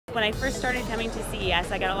When I first started coming to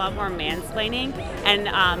CES, I got a lot more mansplaining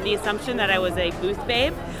and the assumption that I was a booth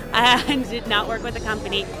babe and did not work with the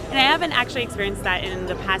company. And I haven't actually experienced that in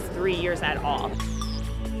the past 3 years at all.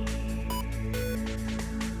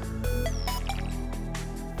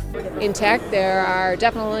 In tech, there are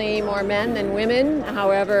definitely more men than women.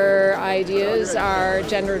 However, ideas are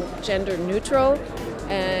gender neutral,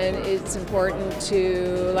 and it's important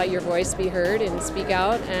to let your voice be heard and speak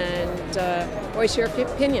out and voice your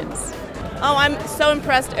opinions. Oh, I'm so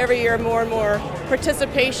impressed every year, more and more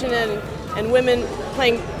participation and women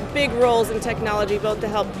playing big roles in technology, both to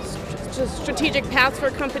help strategic paths for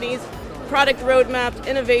companies, product roadmap,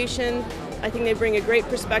 innovation. I think they bring a great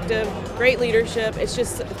perspective, great leadership. It's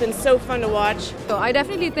been so fun to watch. So I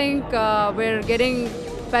definitely think we're getting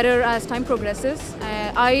better as time progresses.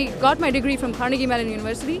 I got my degree from Carnegie Mellon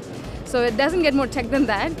University, so it doesn't get more tech than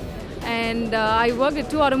that. And I worked at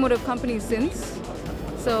 2 automotive companies since.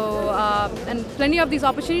 So, and plenty of these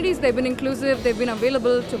opportunities, they've been inclusive, they've been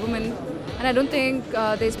available to women. And I don't think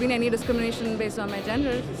there's been any discrimination based on my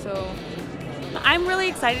gender. So. I'm really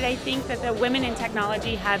excited. I think that the women in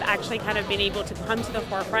technology have actually kind of been able to come to the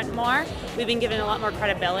forefront more. We've been given a lot more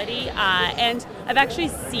credibility, and I've actually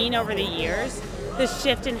seen over the years the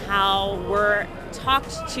shift in how we're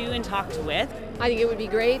talked to and talked with. I think it would be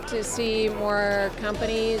great to see more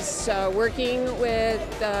companies working with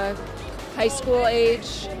high school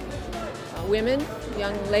age women,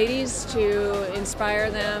 young ladies, to inspire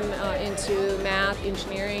them into math,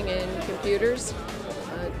 engineering, and computers.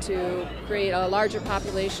 To create a larger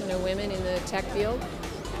population of women in the tech field.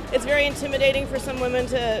 It's very intimidating for some women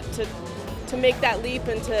to make that leap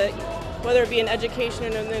into whether it be in education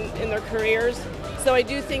or in their careers. So I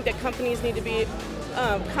do think that companies need to be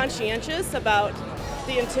conscientious about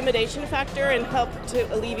the intimidation factor and help to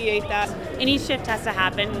alleviate that. Any shift has to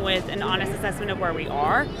happen with an honest assessment of where we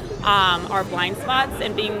are, our blind spots,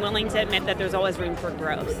 and being willing to admit that there's always room for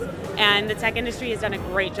growth. And the tech industry has done a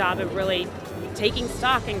great job of really taking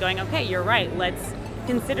stock and going, okay, you're right, let's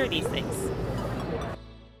consider these things.